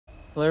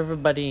Hello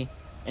everybody,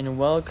 and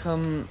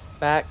welcome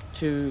back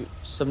to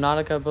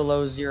Subnautica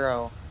Below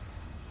Zero.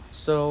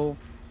 So,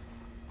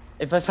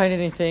 if I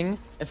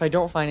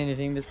don't find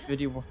anything, this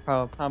video will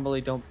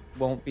probably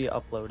won't be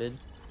uploaded.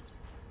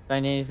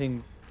 Find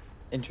anything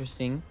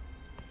interesting,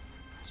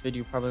 this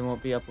video probably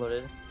won't be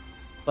uploaded.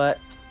 But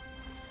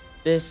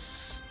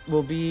this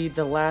will be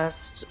the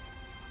last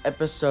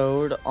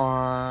episode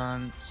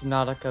on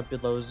Subnautica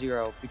Below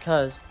Zero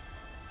because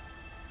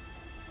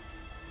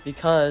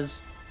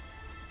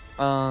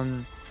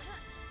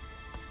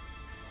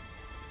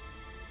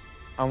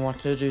I want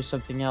to do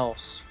something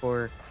else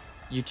for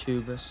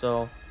YouTube,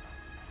 so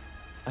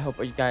I hope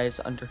you guys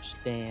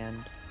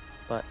understand.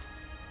 But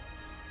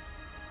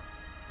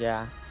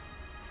yeah.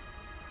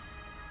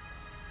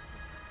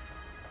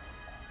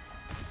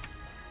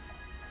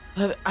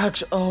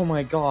 Actually, oh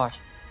my gosh.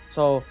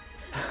 So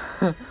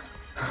yeah,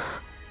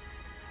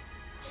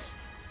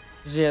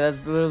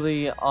 that's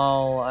literally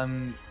all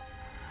I'm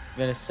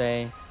gonna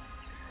say.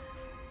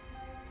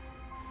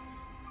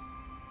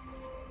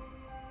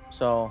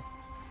 So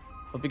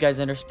hope you guys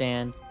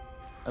understand.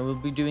 I will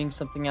be doing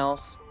something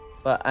else,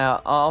 but I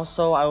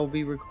will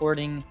be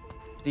recording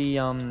the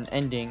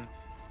ending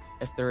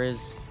if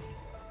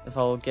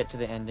I'll get to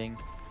the ending.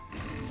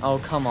 Oh,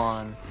 come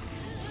on.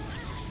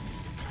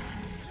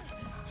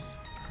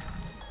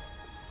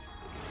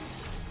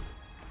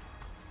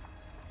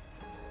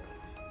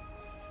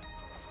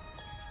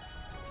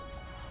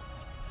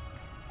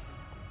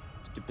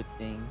 Stupid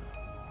thing.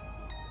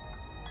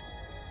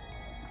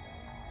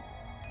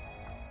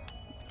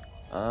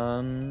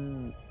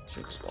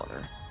 Drinks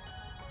water.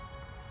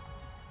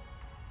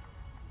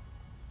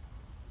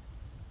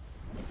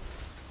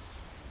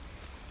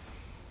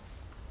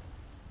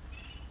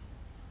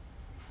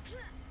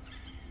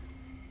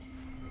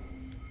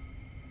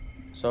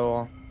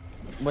 So,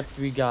 what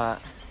do we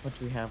got? What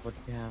do we have? What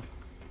do we have?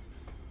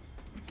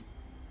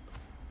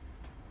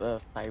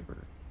 The fiber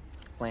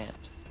plant.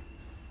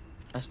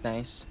 That's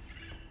nice.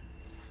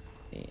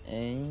 Okay,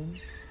 aim.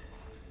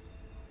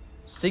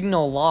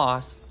 Signal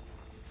lost.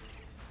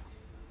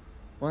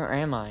 Where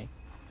am I?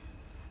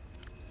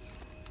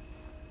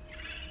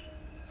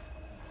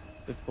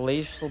 The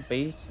glacial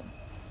basin.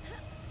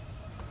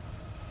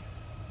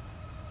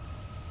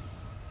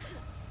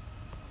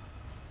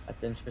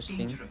 That's interesting.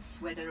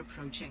 Dangerous weather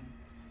approaching.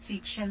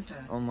 Seek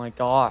shelter. Oh my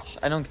gosh,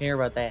 I don't care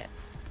about that.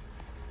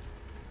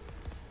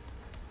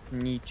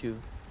 Need to.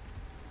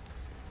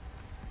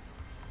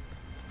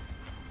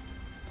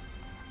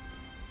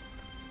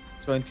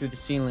 It's going through the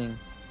ceiling.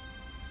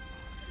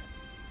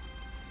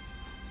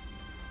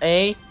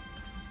 A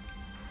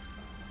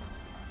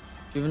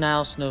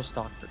juvenile snow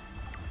stalker.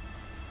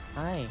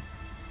 Hi.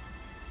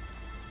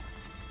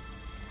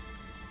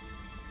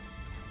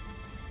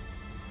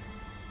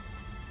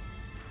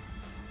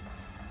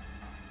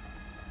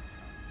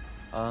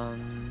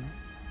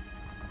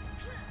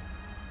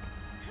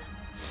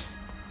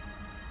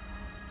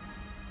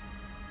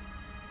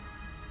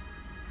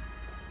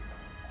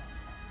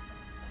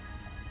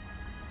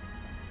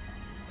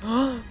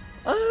 Ah!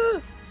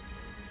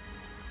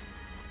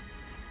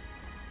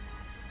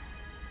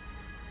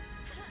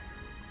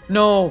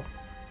 No.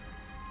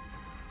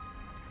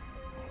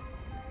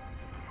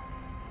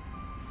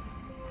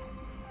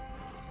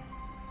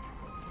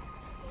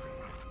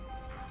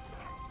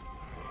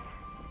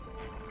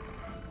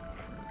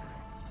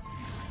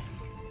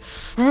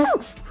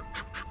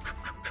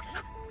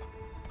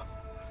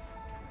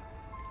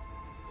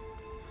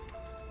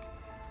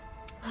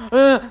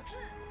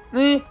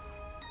 Me.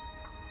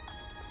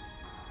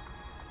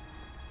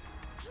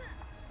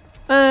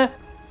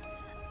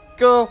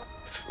 Go.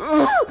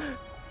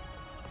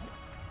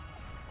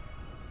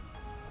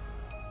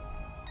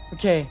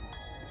 Okay.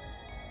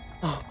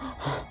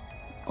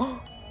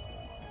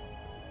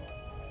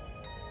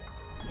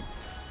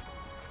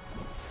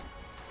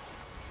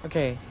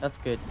 Okay, that's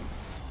good.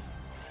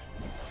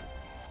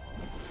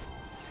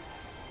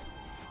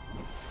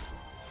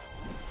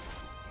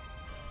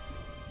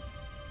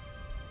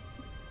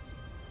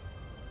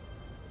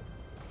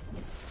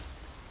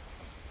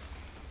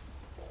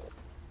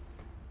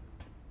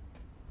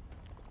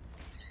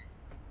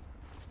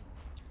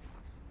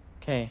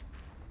 Okay.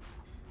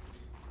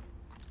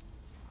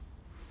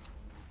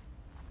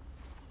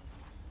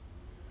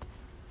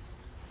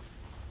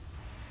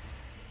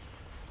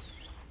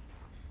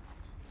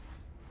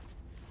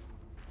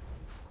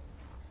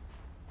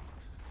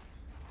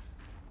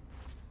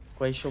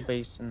 Glacial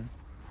basin.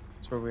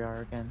 That's where we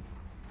are again.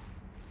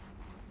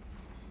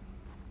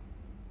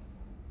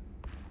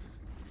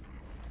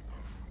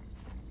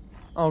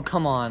 Oh,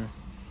 come on.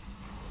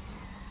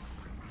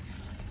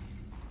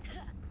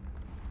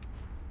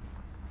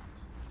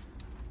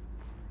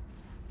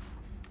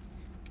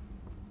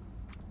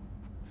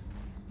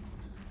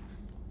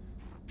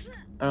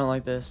 I don't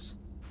like this.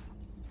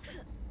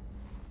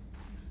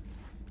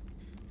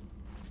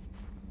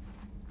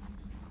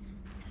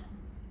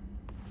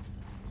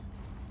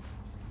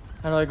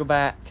 How do I go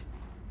back?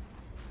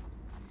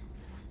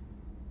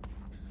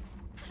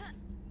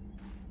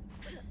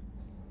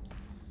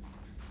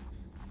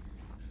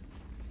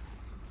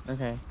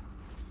 Okay.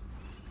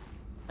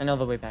 I know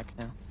the way back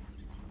now.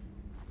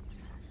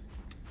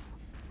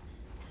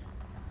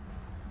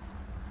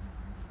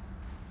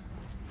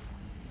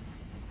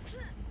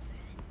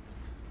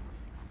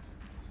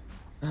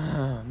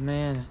 Oh,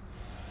 man.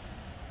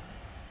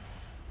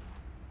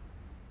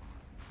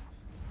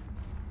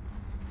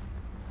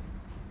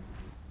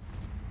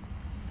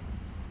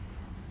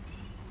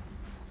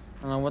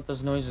 I don't know what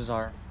those noises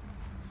are.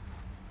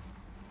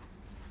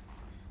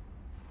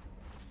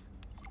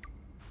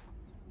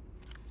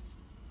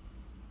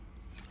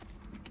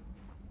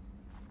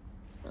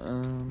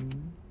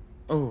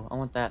 Oh, I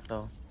want that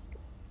though.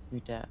 Give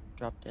me that.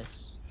 Drop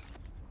this.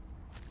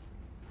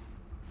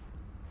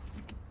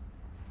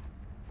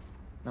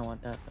 I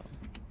want that though.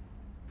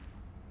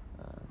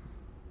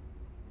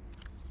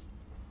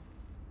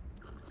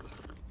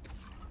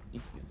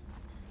 Thank you.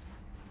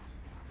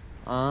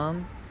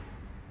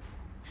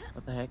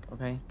 What the heck?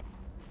 Okay.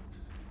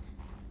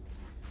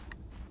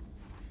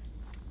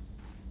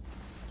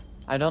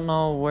 I don't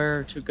know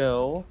where to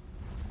go.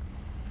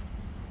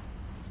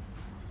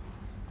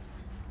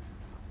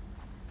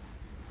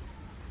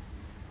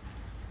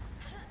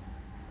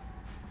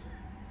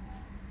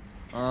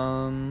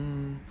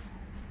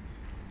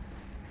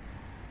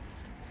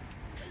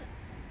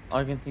 All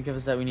I can think of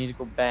is that we need to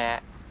go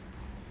back.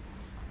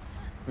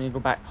 We need to go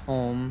back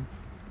home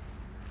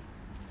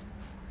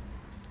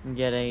and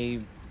get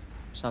a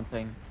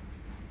something.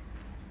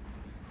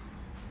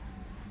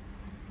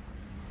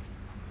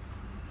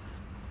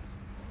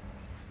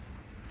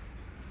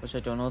 Which I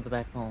don't know the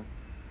back home.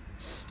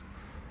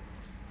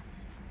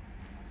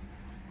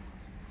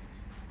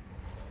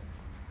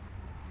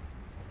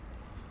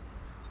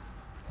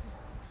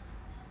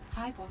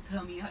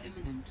 Hypothermia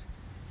imminent.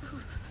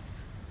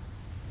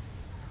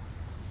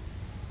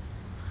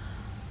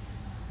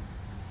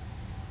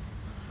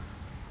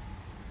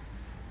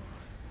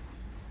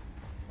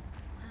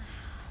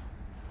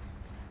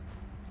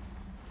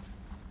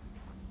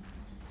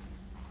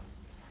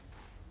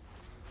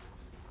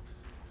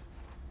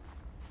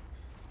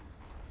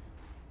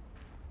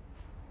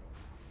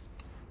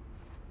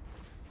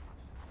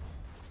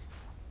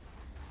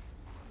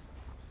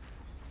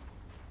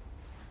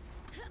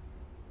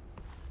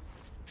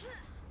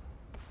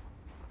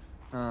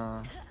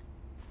 Uh,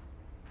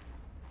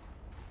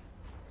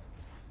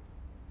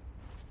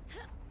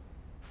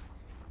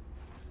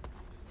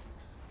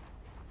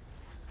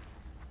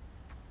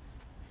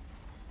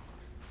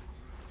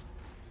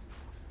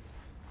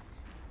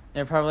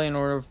 yeah, probably in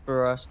order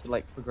for us to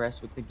like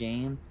progress with the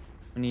game,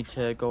 we need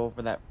to go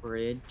over that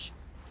bridge.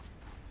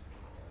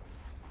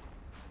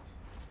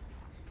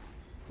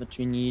 But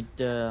you need,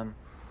 I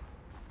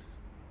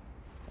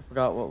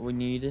forgot what we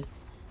need.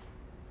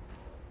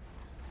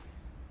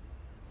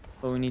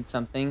 But we need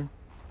something.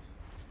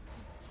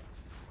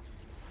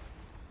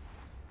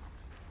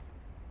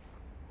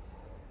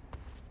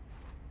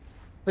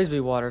 Please be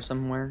water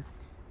somewhere.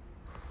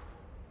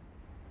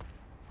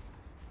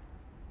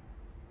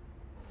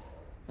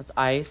 That's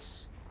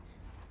ice.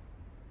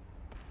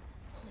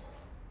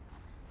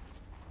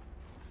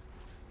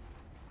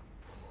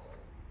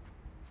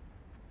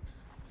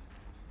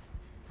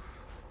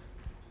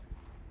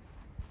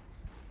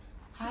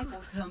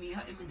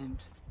 Hypothermia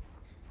imminent.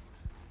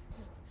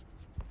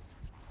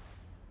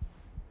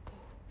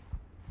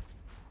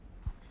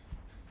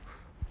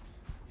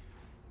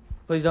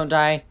 Please don't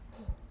die.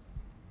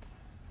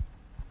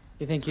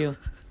 Okay, thank you.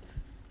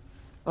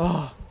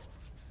 Oh.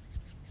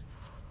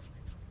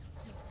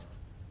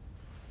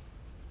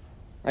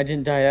 I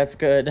didn't die, that's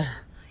good.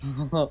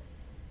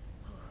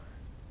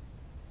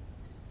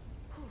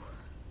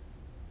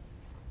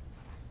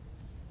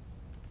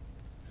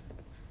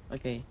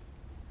 Okay.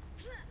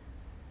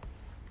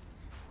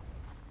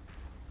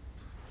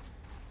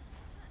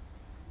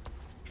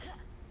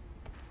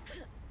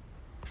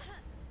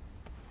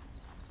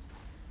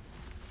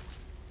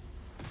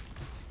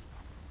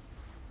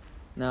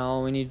 Now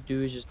all we need to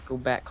do is just go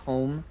back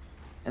home,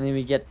 and then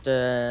we get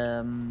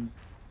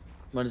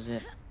what is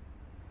it?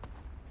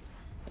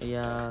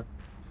 A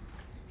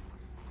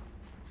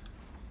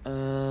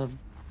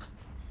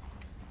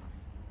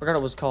forgot what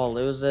it was called.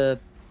 It was a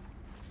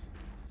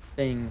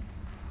thing.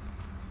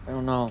 I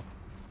don't know.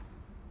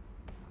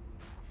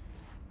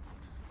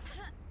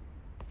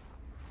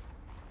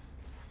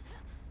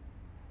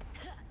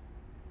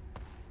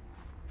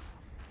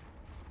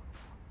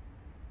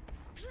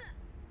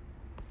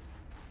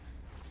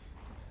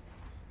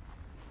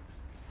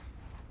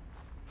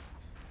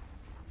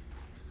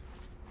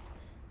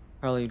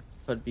 Probably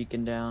put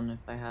beacon down if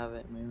I have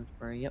it in my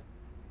inventory. Yep.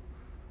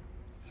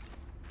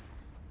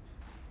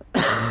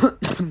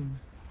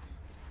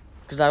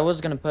 Because I was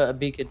gonna put a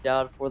beacon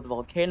down for the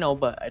volcano,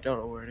 but I don't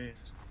know where it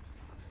is.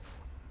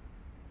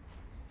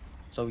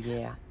 So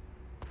yeah.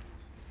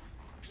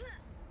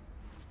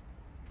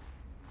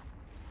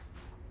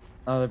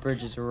 Oh, the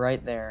bridge is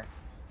right there.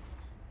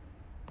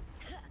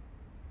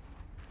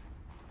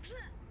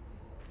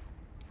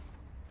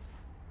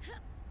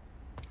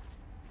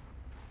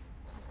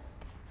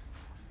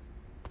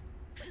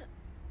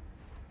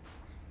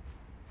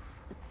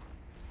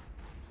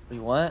 Wait,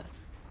 what?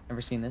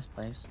 Never seen this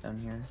place down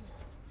here.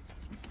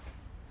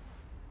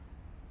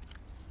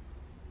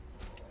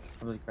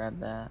 Probably grab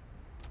that.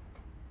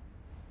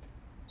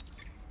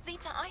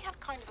 Zeta, I have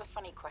kind of a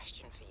funny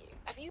question for you.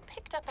 Have you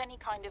picked up any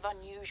kind of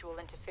unusual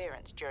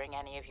interference during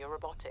any of your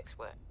robotics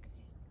work?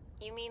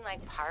 You mean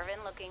like Parvin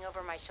looking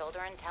over my shoulder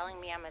and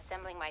telling me I'm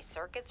assembling my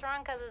circuits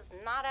wrong because it's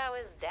not how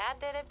his dad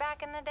did it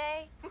back in the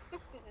day?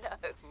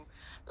 No.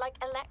 Like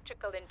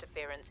electrical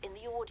interference in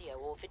the audio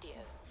or video.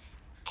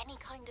 Any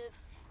kind of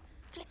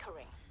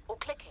flickering or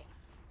clicking.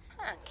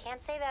 Huh,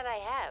 can't say that I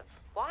have.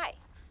 Why?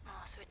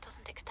 Oh, so it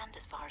doesn't extend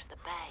as far as the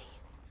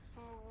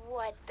bay.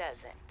 What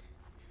doesn't?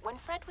 When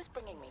Fred was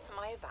bringing me for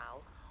my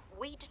eval,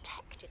 we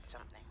detected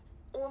something.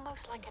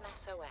 Almost like an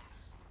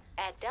SOS.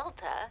 At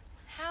Delta?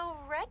 How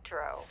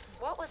retro.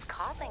 What was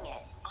causing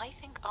it? I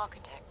think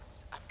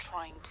architects are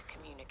trying to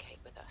communicate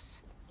with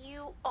us.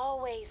 You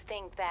always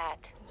think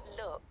that.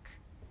 Look,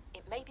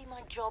 it may be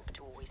my job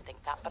to always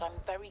think that, but I'm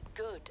very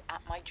good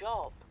at my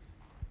job.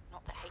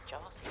 Not that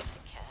HR seems to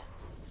care.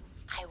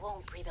 I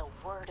won't breathe a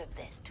word of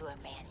this to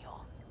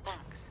Emmanuel.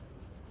 Thanks.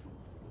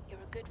 You're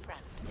a good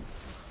friend.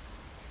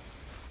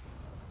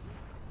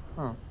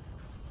 Huh.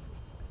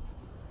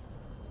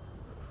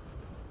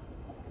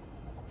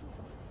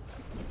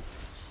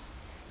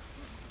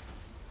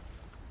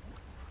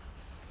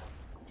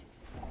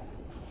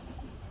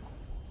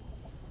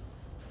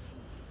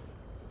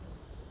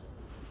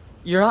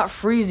 You're not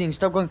freezing.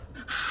 Stop going.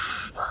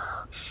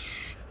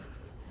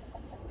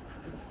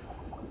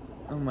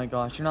 Oh my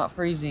gosh, you're not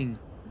freezing.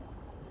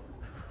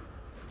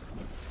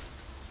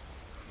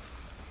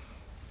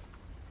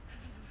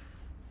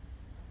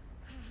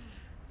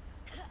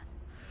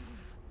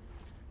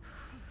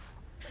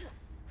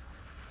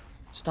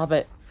 Stop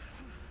it.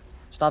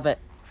 Stop it.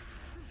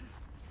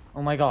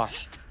 Oh my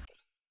gosh.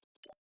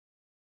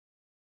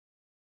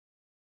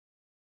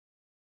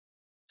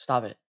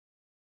 Stop it.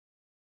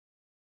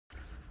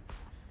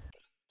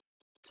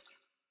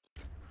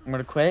 I'm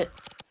gonna quit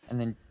and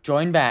then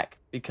join back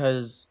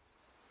because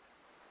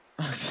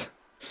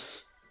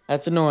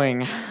that's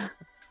annoying.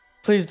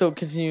 Please don't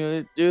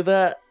continue to do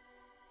that.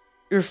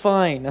 You're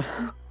fine.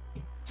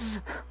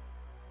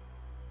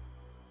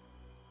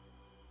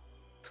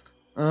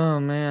 Oh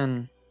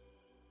man.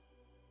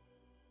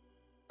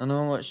 I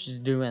know what she's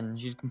doing.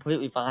 She's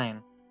completely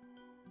fine.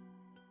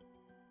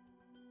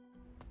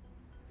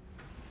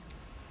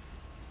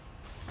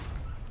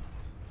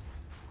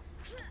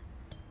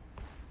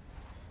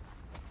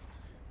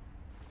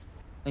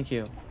 Thank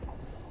you.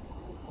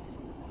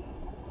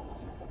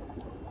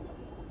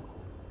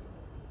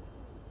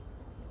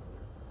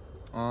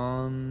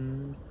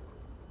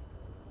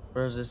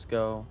 Where does this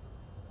go?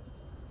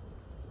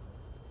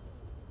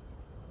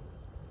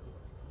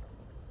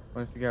 I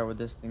want to figure out where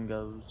this thing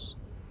goes.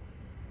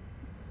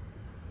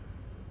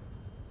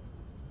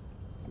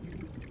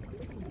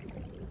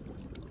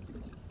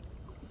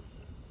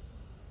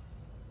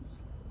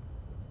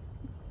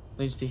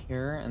 Leads to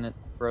here, and it's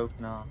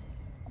broken off.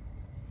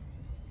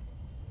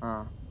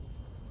 Huh.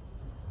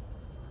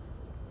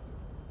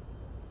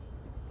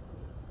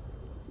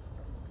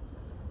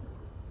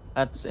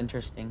 That's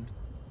interesting.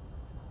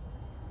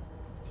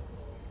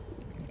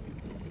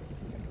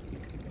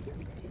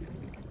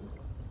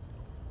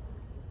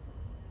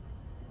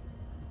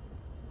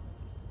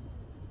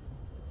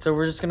 So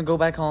we're just gonna go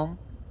back home.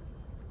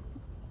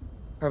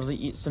 Probably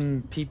eat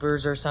some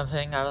peepers or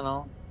something, I don't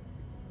know.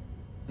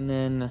 And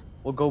then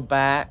we'll go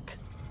back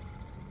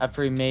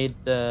after we made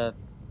the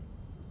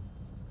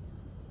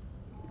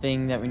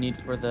thing that we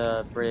need for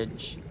the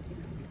bridge.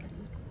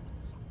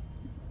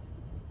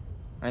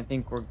 I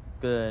think we're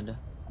good.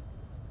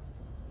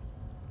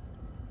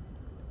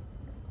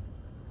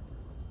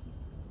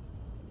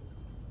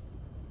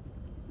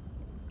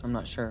 I'm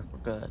not sure if we're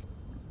good.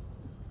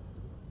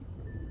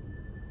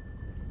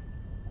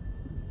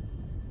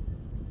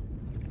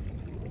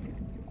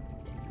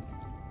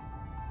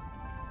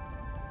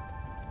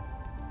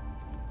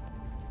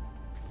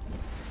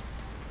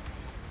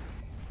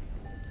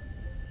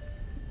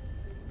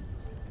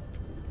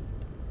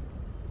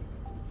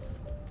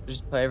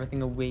 Just put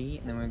everything away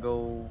and then we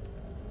go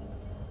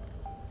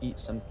eat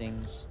some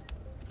things.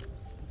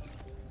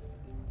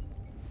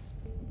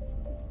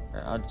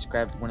 Or I'll just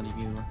grab one of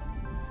you.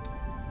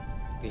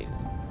 Okay.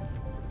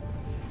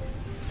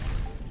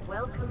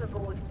 Welcome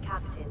aboard,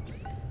 Captain.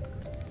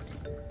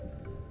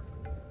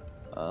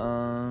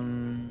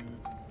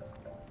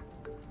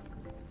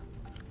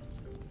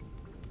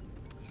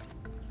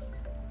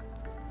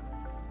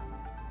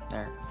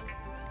 There.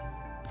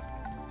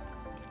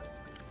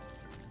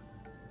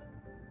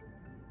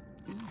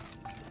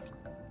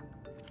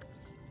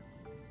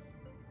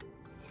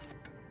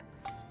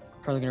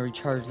 Probably gonna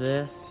recharge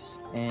this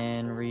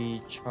and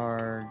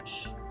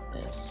recharge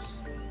this.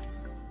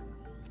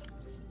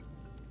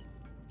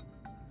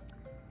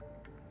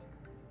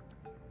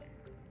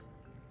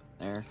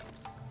 There.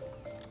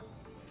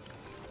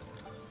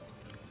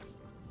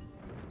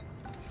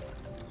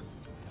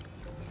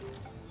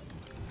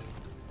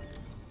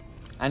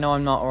 I know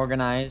I'm not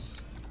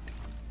organized.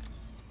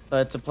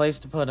 But it's a place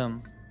to put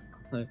them.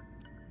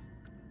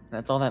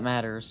 That's all that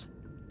matters.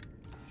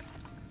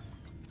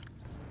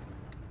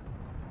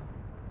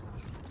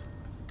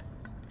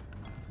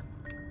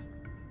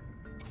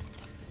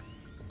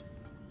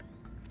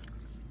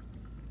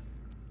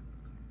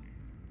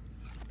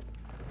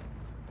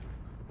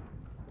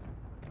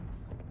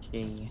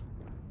 Okay.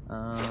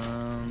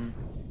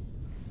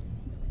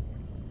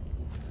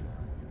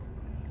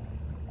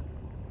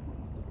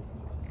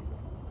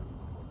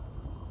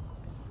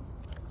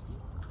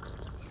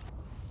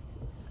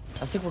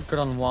 I think we're good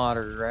on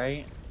water,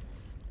 right?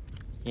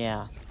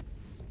 Yeah.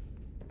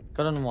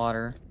 Good on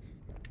water.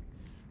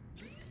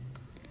 And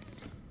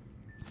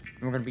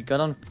we're gonna be good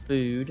on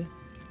food.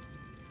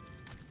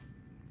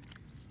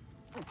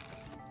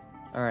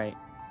 Alright.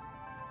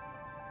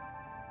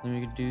 Then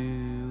we could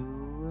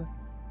do...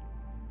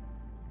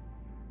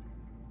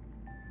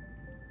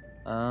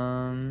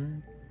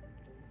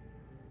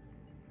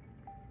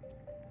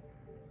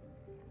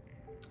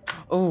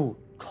 Oh,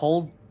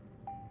 cold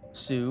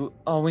suit.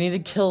 Oh, we need to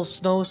kill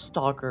snow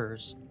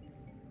stalkers.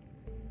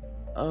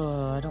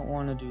 I don't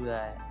want to do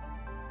that.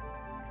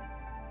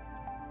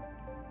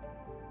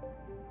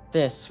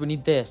 We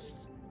need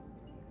this.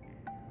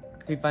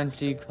 Creepvine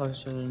seed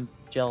cluster and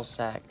gel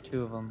sack.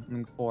 2 of them. I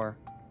mean 4.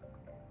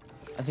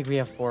 I think we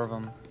have 4 of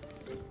them.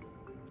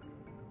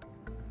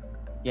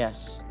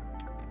 Yes.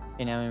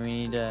 Okay, now we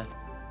need a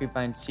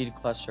creepvine seed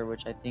cluster,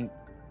 which I think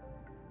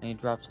I need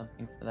to drop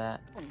something for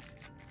that.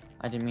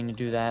 I didn't mean to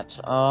do that.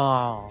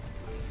 Oh.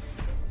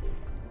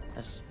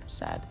 That's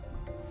sad.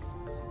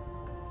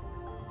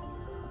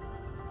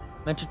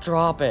 Meant to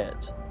drop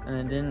it, and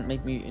it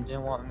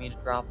didn't want me to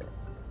drop it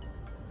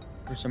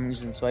for some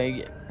reason. So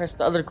I pressed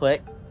the other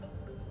click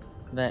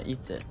that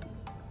eats it.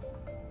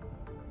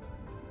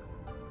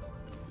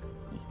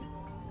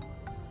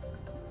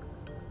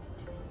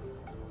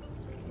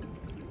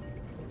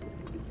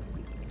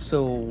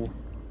 So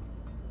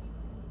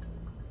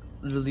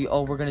literally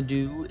all we're gonna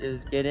do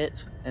is get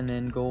it and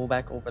then go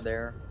back over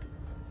there.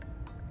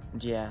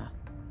 And yeah.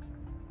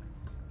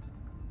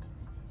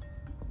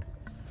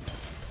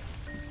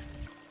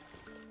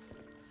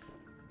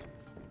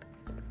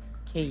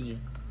 Okay.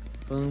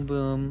 Boom,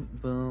 boom,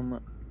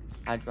 boom.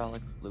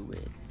 Hydraulic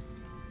fluid.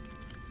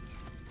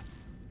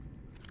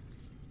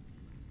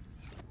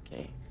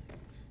 Okay.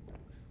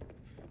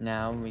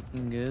 Now we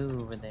can go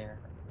over there.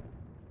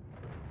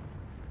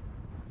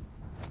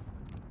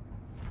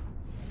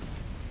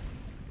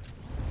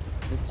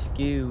 Let's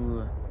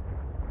go.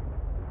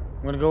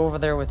 I'm gonna go over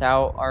there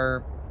without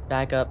our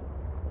backup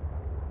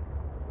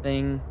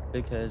thing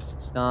because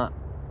it's not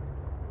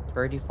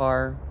pretty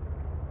far.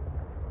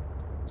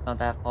 It's not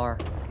that far.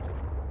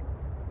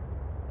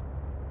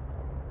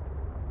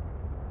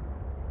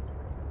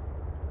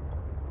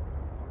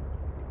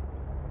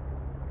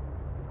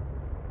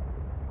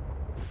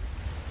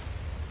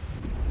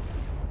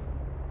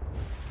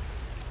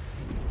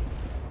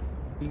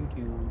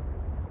 Doo-doo.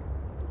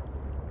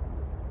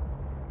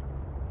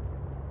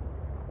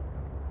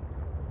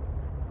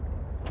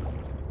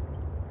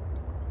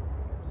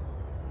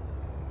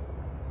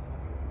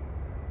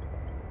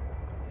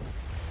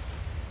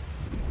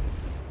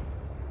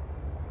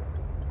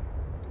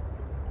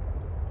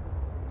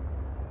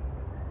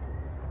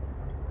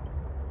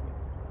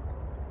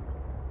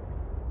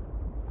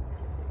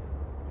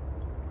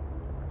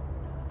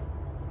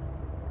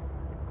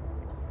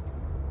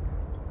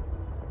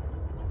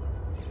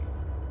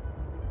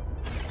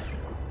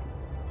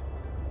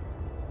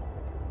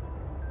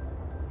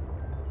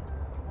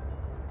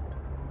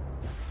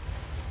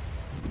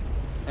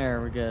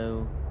 There we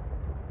go.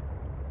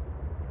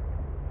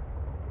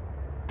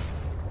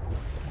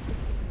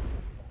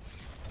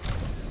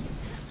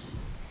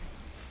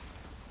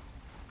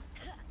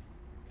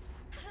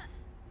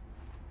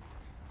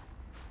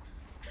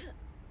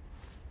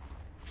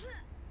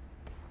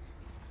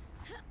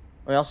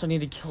 We also need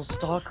to kill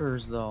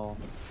stalkers though.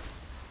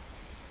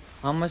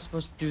 How am I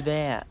supposed to do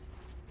that?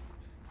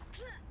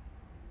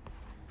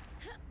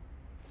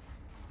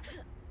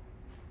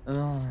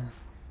 Ugh.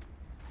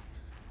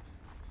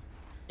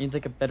 I need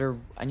like a better,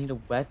 I need a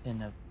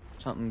weapon, of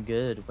something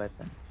good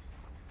weapon.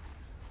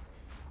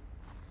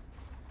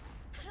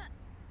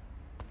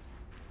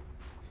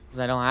 Because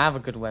I don't have a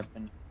good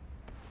weapon.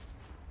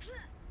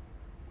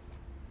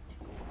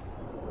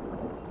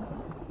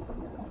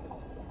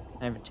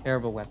 I have a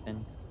terrible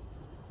weapon.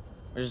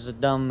 Which is a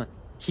dumb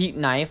heat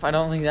knife. I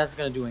don't think that's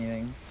gonna do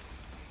anything.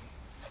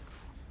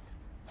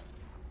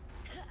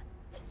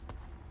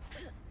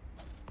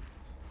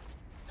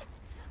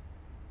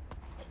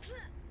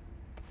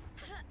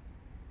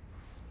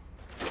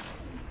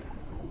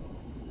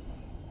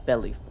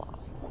 Belly flop.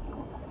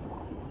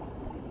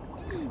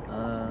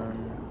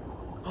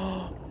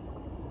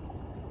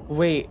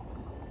 Wait.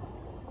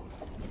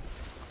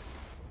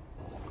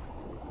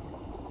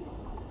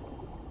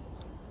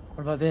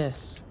 What about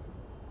this?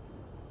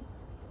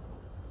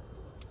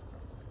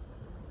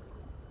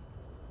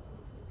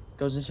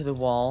 Goes into the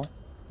wall.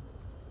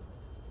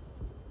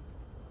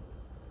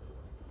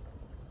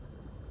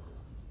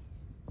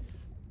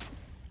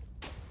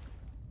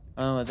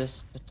 I don't know what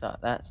this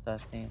that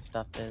stuff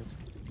is.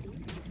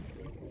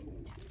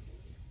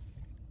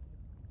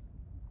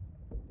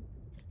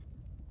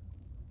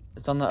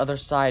 It's on the other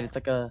side. It's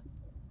like a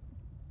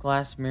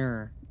glass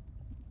mirror.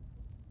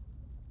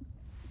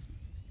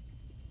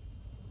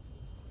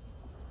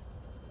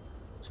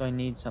 So I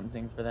need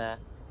something for that.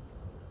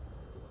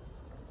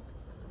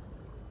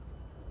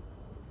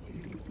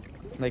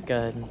 Like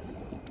a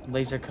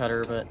laser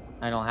cutter, but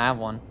I don't have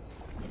one.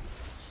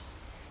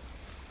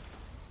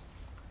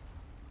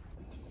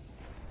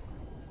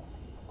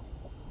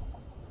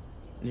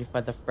 I need to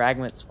find the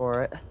fragments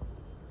for it.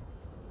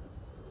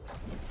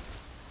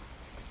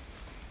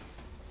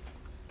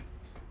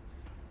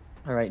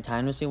 Alright,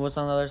 time to see what's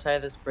on the other side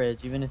of this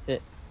bridge, even if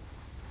it...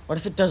 What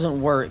if it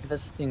doesn't work?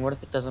 That's the thing, what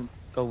if it doesn't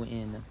go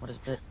in? What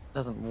if it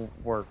doesn't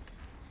work?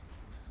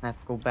 I have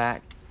to go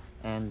back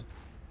and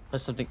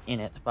put something in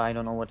it, but I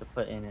don't know what to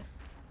put in it.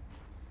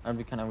 That would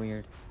be kind of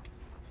weird.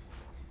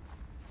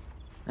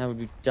 That would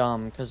be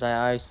dumb, because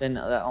I spent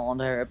that whole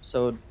entire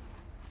episode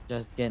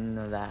just getting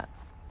to that.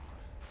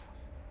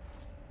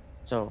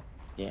 So,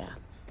 yeah.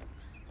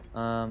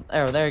 Oh,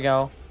 there you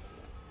go.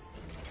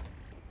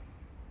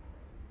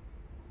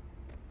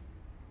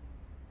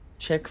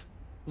 Check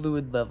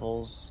fluid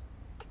levels.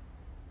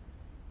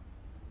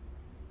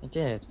 I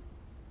did.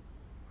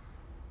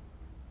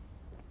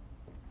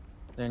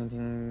 Is there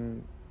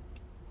anything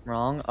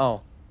wrong?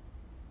 Oh.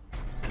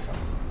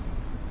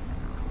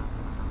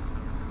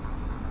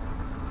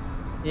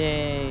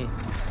 Yay.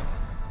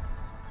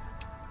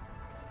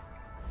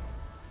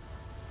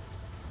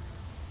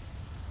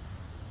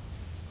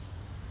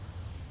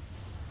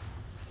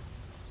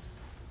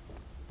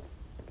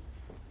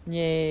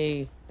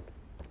 Yay.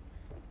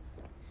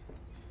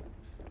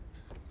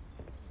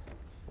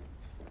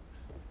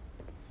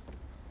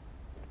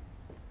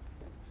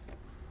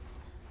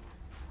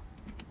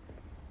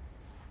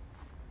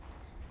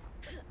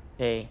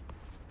 Okay.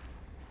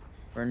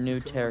 We're in new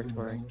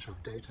territory. Range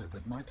of data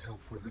that might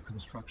help with the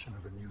construction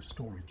of a new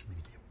storage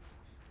medium.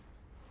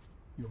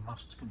 You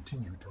must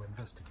continue to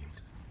investigate.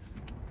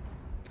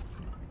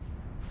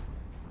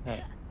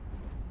 Okay.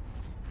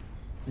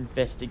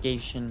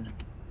 Investigation.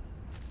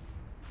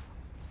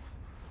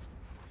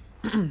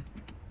 Should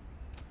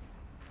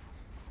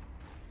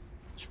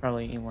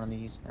probably eat one of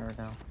these. There we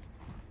go.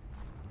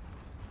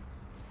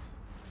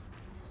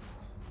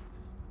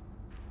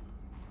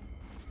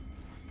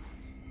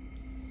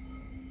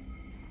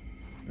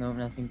 Nope,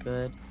 nothing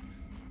good.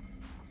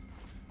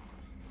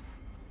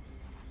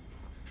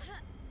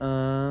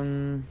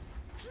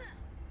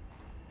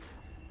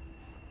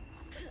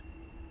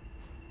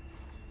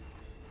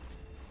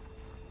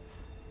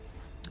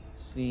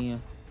 Let's see.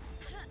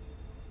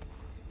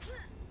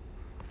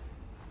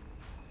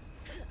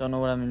 Don't know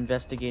what I'm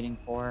investigating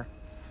for.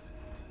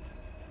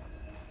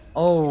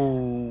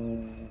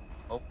 Oh,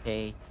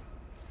 okay.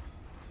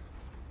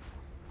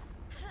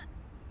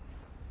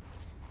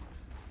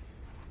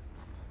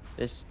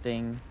 This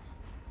thing.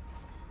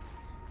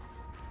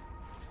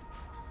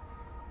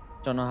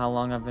 Don't know how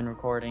long I've been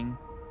recording.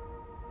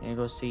 Gonna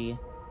go see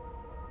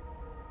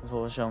if it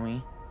will show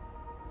me.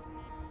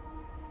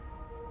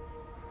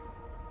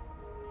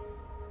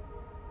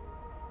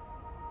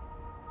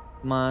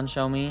 Come on,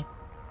 show me.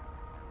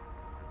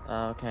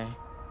 Okay.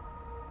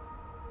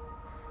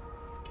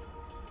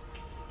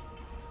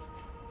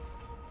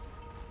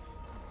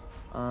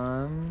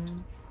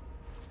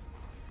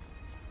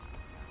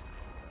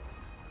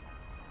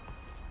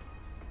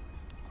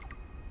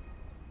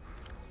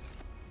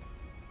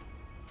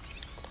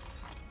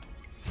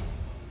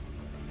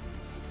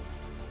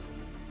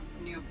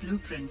 New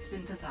blueprint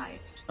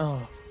synthesized.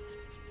 Oh.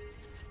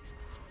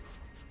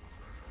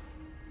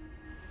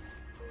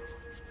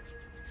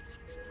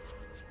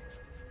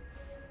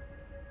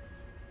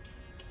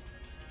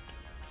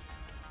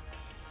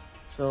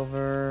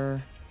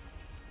 Silver,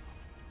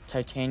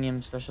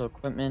 titanium special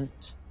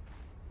equipment.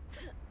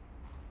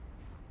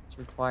 It's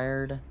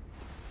required.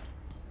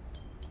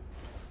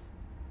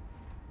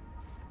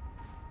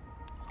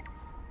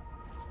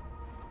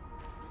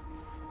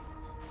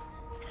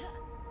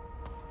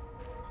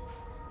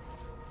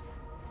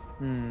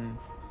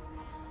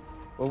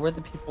 What were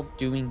the people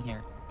doing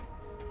here?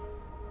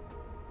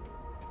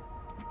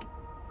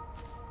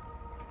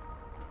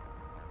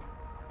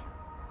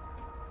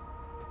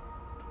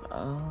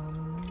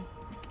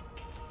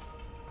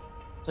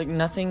 It's like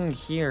nothing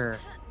here.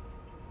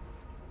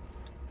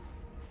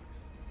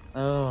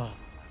 Oh.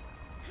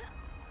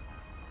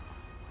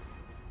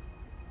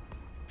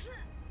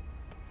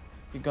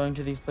 You're going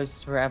to these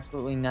places for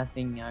absolutely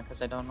nothing,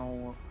 because I don't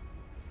know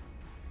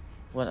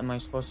what am I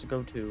supposed to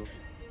go to.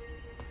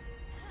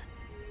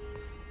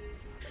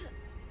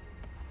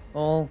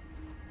 Well,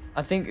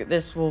 I think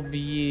this will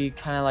be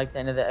kind of like the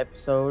end of the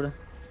episode. If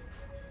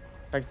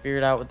I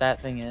figured out what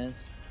that thing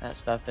is, that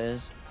stuff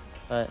is.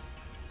 But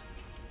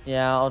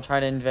yeah, I'll try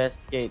to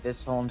investigate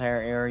this whole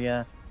entire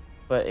area.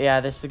 But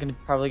yeah, this is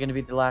probably gonna be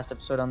the last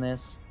episode on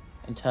this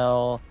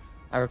until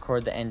I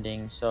record the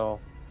ending. So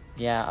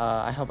yeah,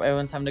 I hope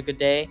everyone's having a good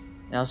day,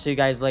 and I'll see you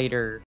guys later.